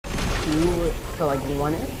2 to like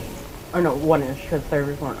 1ish. Or no, 1ish, because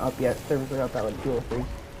servers weren't up yet. Servers were up at like 2 or 3. It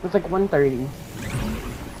was like 1:30.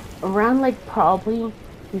 Around like probably,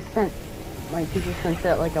 my teacher sent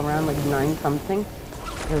it like around like 9 something.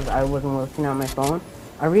 Because I wasn't looking at my phone.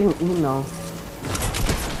 I read an email.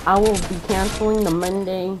 I will be canceling the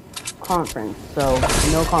Monday conference, so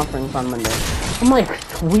no conference on Monday. I'm like,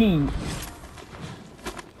 sweet.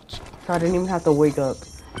 So I didn't even have to wake up.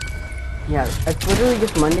 Yeah, it's literally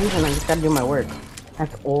just Mondays and I just gotta do my work.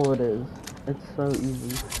 That's all it is. It's so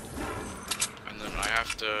easy. And then I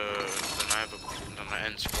have to, then I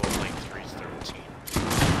end school at like 3:13.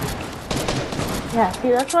 Yeah, see,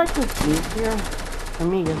 that's why it's just easier for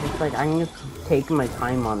me, because it's like I can just take my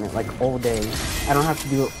time on it, like all day. I don't have to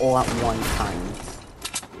do it all at one time.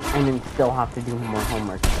 And then still have to do more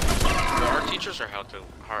homework. But our teachers are heck of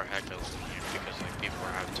lenient because like people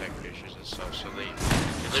have tech issues and stuff, so they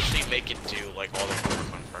literally make it do like all the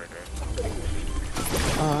homework on Friday.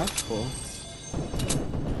 Oh, that's cool.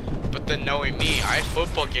 But then knowing me, I have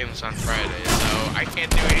football games on Friday, so I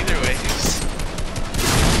can't do it either ways.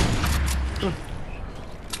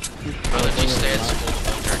 I'll let you stay at school the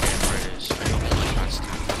whole entire day on Fridays. I don't want my chance to.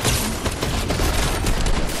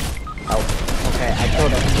 Oh, okay, I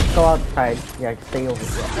told him, just go outside. Yeah, stay over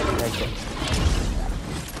here.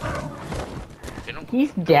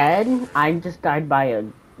 He's dead. I just died by a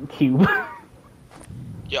cube.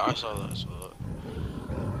 Yeah, I saw that,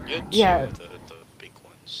 You had two of the big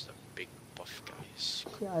ones, the big buff guys.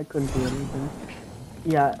 Yeah, I couldn't do anything.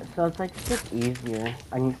 Yeah, so it's like just easier.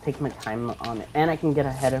 I can just take my time on it, and I can get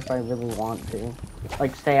ahead if I really want to.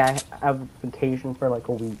 Like, say I have vacation for like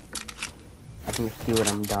a week, I can just do it.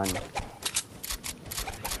 I'm done.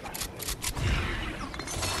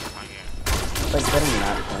 It's like getting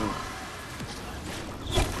that done.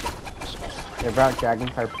 They brought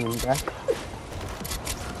Dragon's Harpoon back.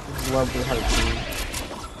 Lovely harpoon.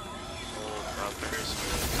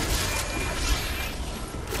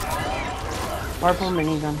 Purple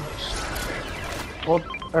minigun. Old,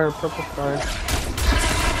 or purple star.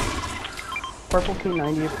 Purple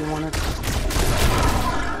 290 if you want it.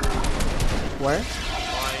 Where?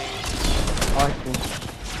 Oh, I see.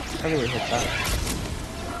 I really hit that.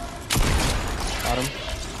 Got him.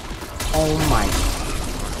 Oh my.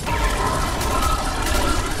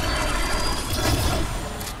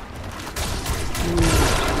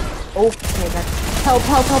 Okay, that's... Help.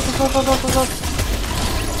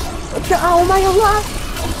 Oh my god!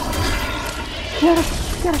 Get it!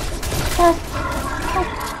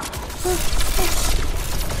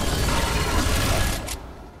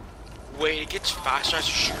 Wait, it gets faster as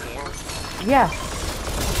you shoot more? Yeah.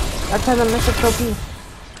 That's how the mythic OP.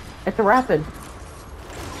 It's a rapid.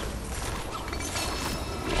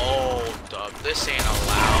 Oh, dub, this ain't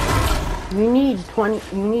allowed. You need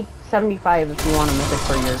 75 if you want a mythic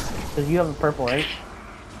per year. Because you have a purple, right?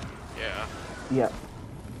 Yeah. Yep.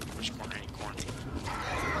 Which corner? Any corner? Give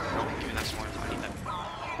me that small. I need that.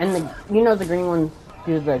 And you know the green ones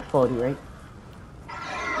do the explodey, right?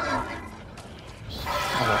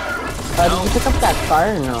 Okay. Did you pick up that star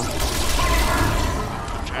or no?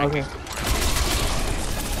 Okay.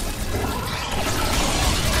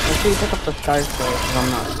 Make sure you pick up the stars first,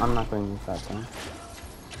 because I'm not going to use that thing.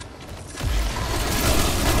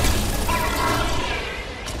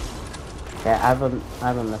 Okay, I have a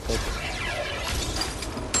mythic.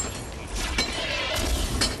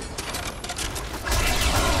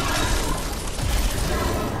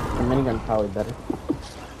 The minigun's probably better.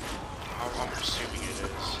 I'm assuming it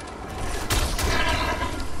is.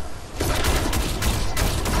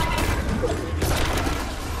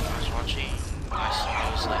 I was watching, I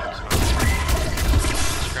was like,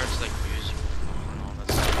 describes like music and all that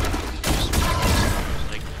stuff. I was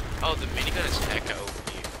like, oh, the minigun is hecka OP.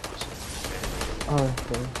 Oh,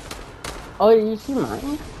 okay. Oh, did you see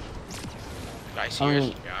mine? I see yours.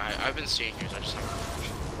 Yeah, I've been seeing yours. I just haven't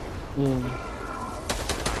watched.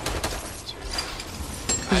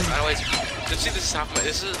 I always see this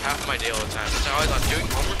is half my day all the time. It's always I'm doing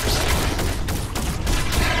homework or sleeping.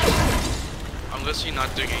 I'm literally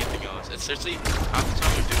not doing anything else. It's seriously half the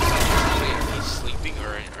time I'm doing something. He's sleeping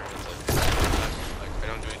or like I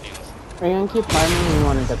don't do anything else. Are you gonna keep farming or you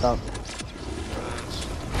wanna get up?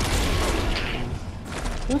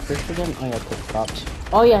 Who's this again? Oh yeah, Tick Stops.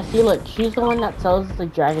 Oh yeah, see look, she's the one that sells the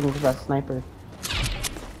dragon to that sniper.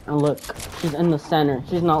 And look, she's in the center.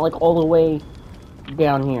 She's not like all the way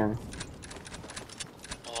down here.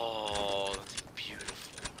 Oh, that's beautiful.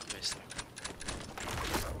 I missed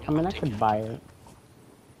that. I mean, I could buy it,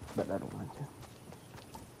 but I don't want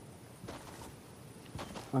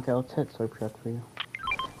to. Okay, let's hit sword shot for you.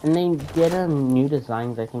 And they did new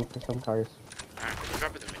designs, I think, for some cars. Alright,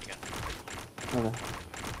 drop it the minigun. Okay.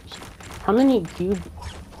 How many cube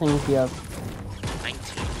things do you have? 19.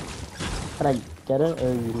 Could I get it,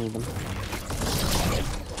 or you need them?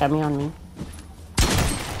 Get me on me.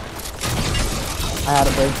 I had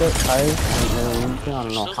to break it, sorry. I didn't really mean to. I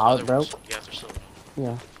don't know how it broke. Yeah, there's still.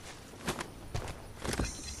 Yeah.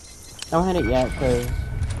 Don't hit it yet, cause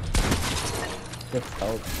just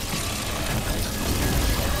help.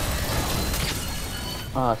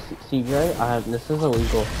 Cedroy, this is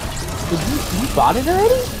illegal. Did you bought it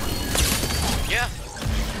already? Yeah.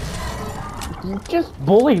 You just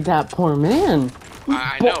bullied that poor man.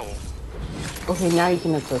 I know. Okay, now you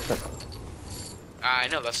can assist it. I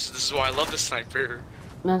know. This is why I love the sniper.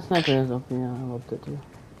 That sniper is OP. Yeah, I loved it too.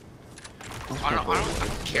 I don't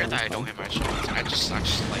care that I don't hit my shots. I just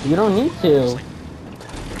like. You don't need to.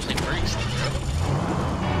 Just like breaks, bro.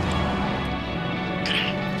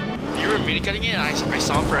 You were minigunning it, and I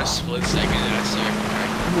saw him for a split second, and I said,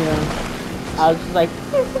 yeah. I was just like.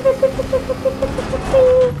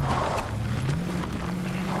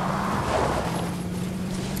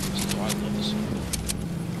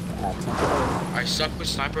 I suck with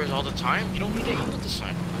snipers all the time. You don't need to aim with the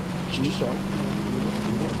sniper. You don't.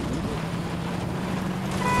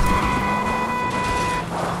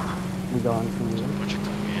 We go on from here. Bunch of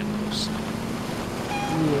commandos.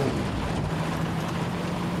 Yeah.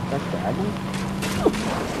 That's dragon?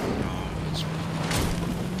 It's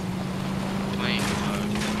playing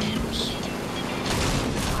games.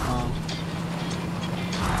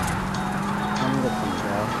 I'm gonna get some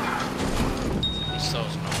bro. He still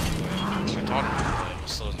doesn't know how to play. I taught him how to play, he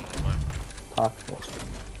still doesn't know how to play. Possible.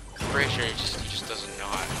 I'm pretty sure he just doesn't know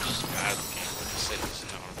how to just bad at the game, but he said he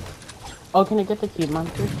doesn't know how to play. Oh, can I get the cube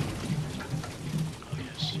monster? Oh,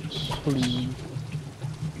 yes, yes. Please.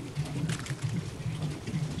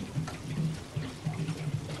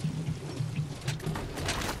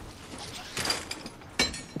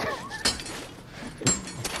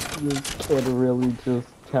 This kid really just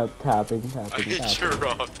kept tapping. I hit you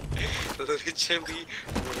wrong. Literally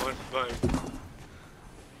 1 by.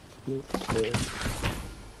 This kid.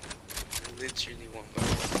 Literally 1 by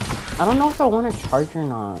 1. I don't know if I want to charge or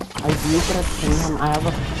not. I do, but at the same time, I have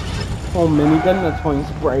a whole minigun that's going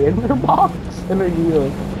spray in their box, and I need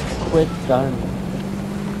a quick gun.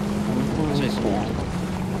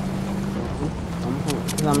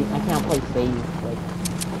 I can't play safe, like,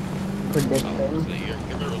 prediction.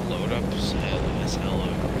 You're gonna load up as hell.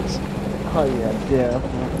 Oh yeah,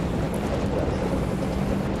 definitely.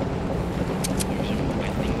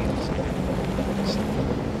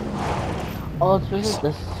 Oh, it's really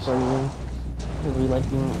this for you. Because we like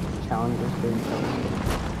doing challenges for each other.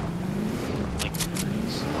 Like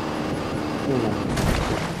birds. You know.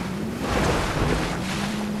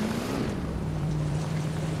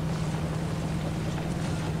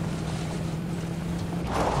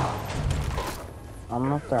 I don't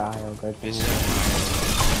know if they're IO good.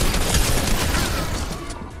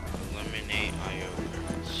 Eliminate IO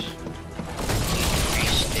birds.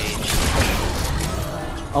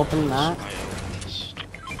 Open that. IO birds.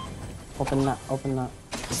 Open that. Open that.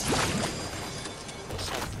 What's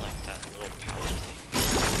that, like that little pallet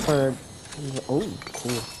thing? For... Oh,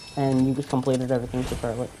 cool. And you just completed everything to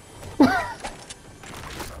Charlotte.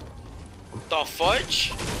 The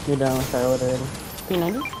fudge? You're done with Charlotte already.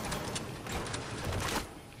 P90?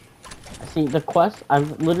 See, the quest,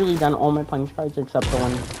 I've literally done all my punch cards except the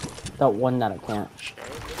one that I can't.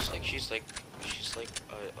 Charlotte looks like she's like a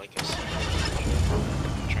trying to kill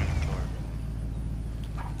her.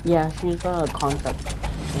 Yeah, she's a concept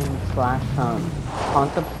slash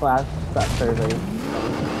that survey.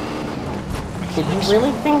 Did you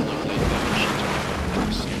really think?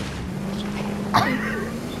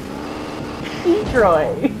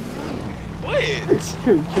 Cedroy! What?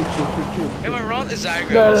 Shoot. Am I wrong? Is that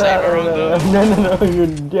good? No, Am I wrong though? no, you're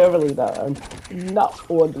definitely not wrong. Not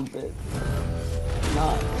one bit.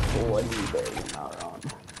 Not one bit. You're not wrong.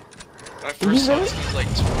 My first song seems like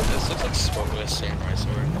this looks like smoke with a samurai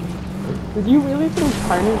sword. Did you really think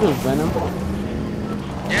Carnage was Venom?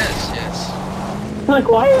 Yes. Like,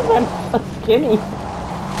 why is Venom so skinny?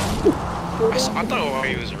 I thought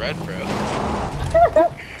he was red, bro.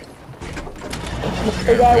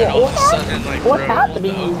 What's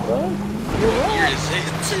happening, bro? What year is it?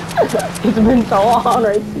 It's been so long,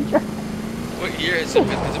 right, teacher? What year has it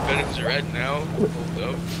been? Has it been red now? Hold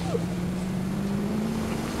up.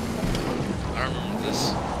 I don't remember this.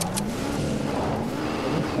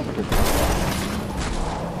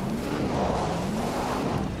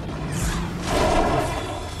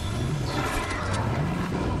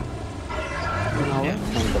 Yeah.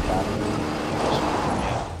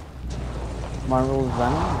 Marvel's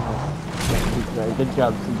Venom? Yeah, good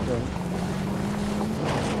job, Cedroy.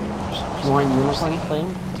 You want unicorn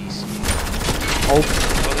flame? DC. Oh.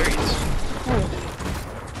 Oh, there he is. Hey.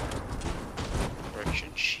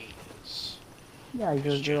 Correction cheese. Yeah,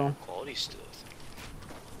 you're a girl. Quality still.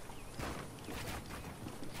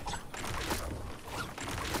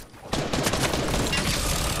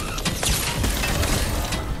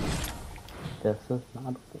 This is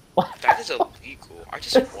not. What? That is illegal. I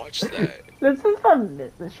just watched that. This is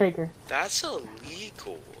the shaker. That's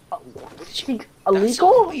illegal. What did you?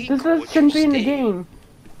 Illegal? Illegal. This is, shouldn't be in the game.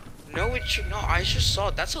 No, it should not. I just saw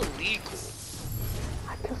it. That's illegal.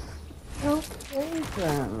 I just okay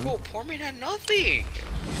then. Bro, poor man had nothing.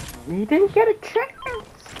 You didn't get a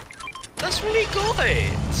chance. That's really good.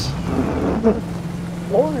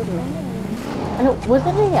 Lord, man. And it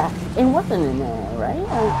wasn't it wasn't in there, right?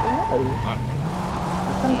 I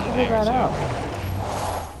couldn't figure that out.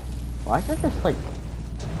 Why is there just like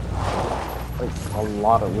a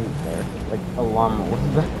lot of loot there? Like a llama was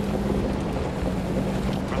there.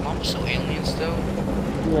 Are llamas still aliens though?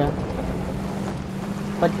 Yeah.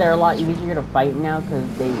 But they're a lot easier to fight now because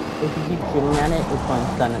if you keep shooting at it, it's going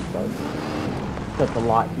to stun it though. So it's a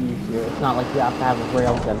lot easier. It's not like you have to have a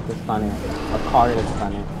railgun to stun it, a car to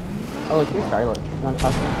stun it. Oh, look, you're Charlotte. You want to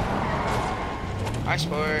talk to me? Hi,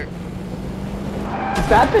 sport. Is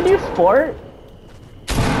that the new sport?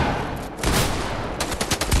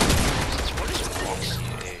 What is Roxy?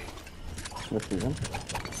 This season.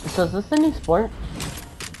 So is this the new sport?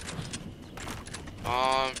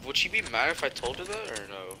 Would she be mad if I told her that or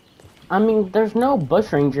no? I mean, there's no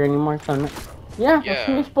bush ranger anymore, so no. Yeah, that's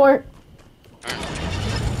the new sport.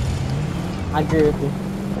 I agree with you.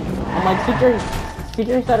 I'm like,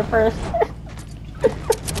 CJ said it first.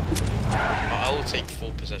 I will take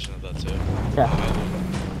full possession of that too. Yeah.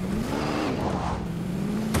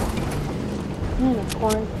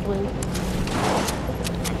 Unicorn, please.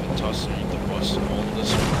 I've been tossing the bus all of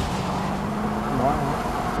this. Wow.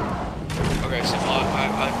 Okay, so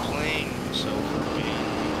I'm playing I'm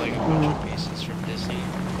playing a bunch of pieces from Disney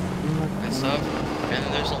and stuff, and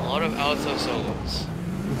then there's a lot of alto solos.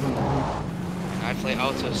 And I play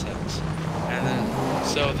alto sets. And then,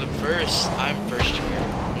 so I'm first chair.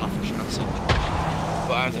 I'm not first, not second.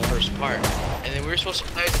 But I'm the first part. And then we were supposed to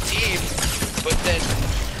play as a team, but then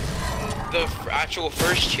the actual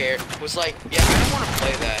first chair was like, yeah, I don't want to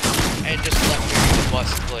play that, and just let me the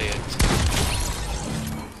bus play it.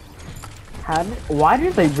 Why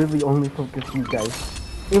did they really only focus you guys?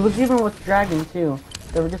 It was even with Dragon too.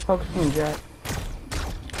 They were just focusing Drag.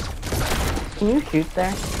 Can you shoot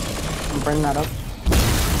there and bring that up?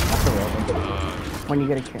 That's a real one. When you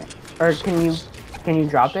get a chance. Or can you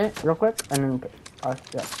drop it real quick and then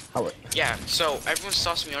yeah, I'll wait. Yeah, so everyone's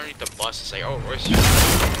tossing me underneath the bus and say, oh, where's your...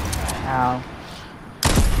 Ow.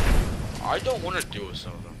 I don't want to do a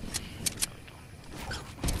solo.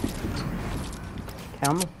 I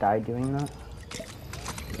almost died doing that.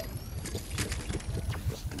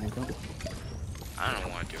 I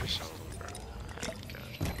don't want to do a solo, bro.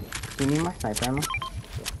 Do you need more sniper ammo?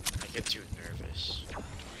 I get too nervous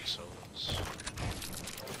doing solos.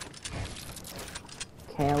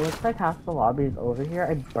 Okay, it looks like half the lobby is over here.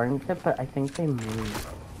 I burned it, but I think they moved.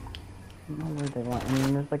 I don't know where they went. I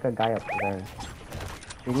mean, there's like a guy up there.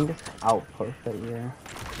 We can just outpost it here.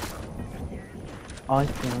 Oh, I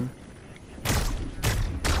see him.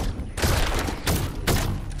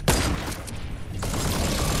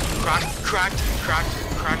 Cracked.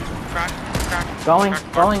 Going.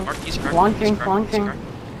 He's cracked. Launching. He's cracked.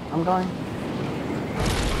 I'm going.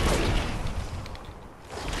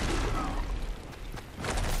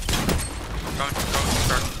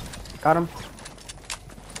 Got him.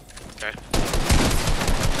 Okay.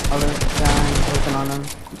 Other guy working on him.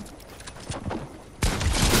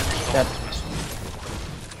 Dead.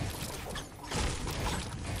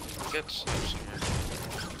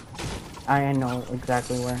 I know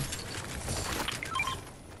exactly where.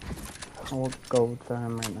 I will go to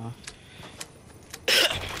him right now.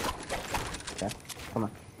 Okay, come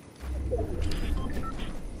on.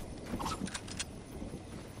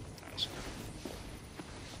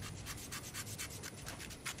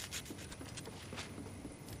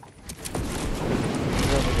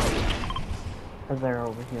 They're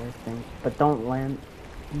over here, I think. But don't land.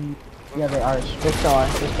 Yeah, they are. They still are.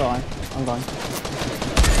 I'm going.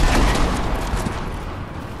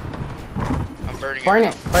 I'm burning Burn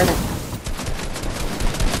it. Burn it.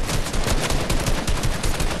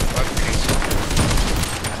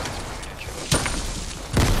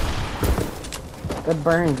 Good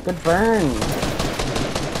burn.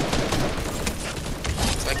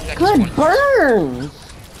 Good burns.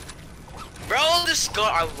 Bro, this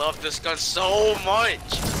gun. I love this gun so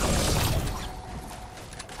much.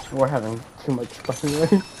 We're having too much fun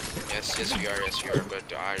here. Yes, we are, but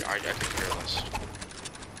I could care less.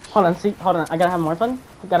 Hold on, hold on. I gotta have more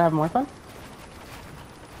fun.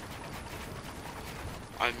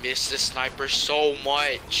 I miss the sniper so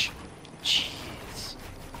much. Jeez.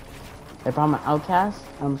 If I'm an outcast,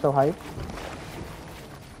 I'm so hyped.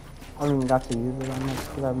 I haven't even got to use it on this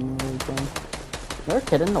because I'm really playing. Is there a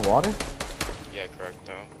kid in the water? Yeah, correct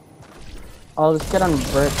though. Oh, this kid on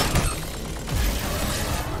brick.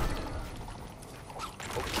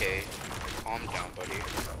 Okay, calm down, buddy.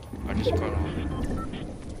 I just got on.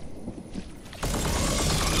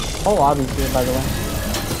 Oh, lobby's here, by the way.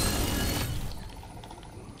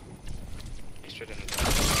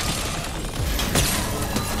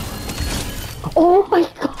 Oh my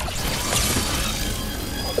god!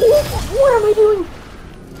 What am I doing?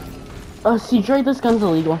 Cedroy, this gun's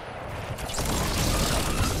illegal.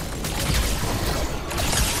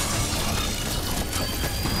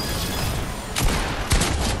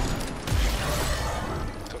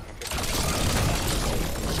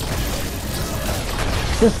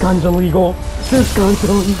 This gun's illegal.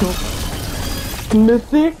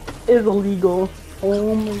 Mythic is illegal.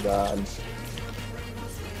 Oh my god.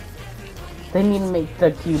 They need to make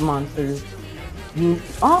the cube monsters.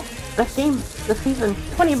 Oh, this game, this season,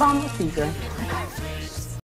 20 bomb this season.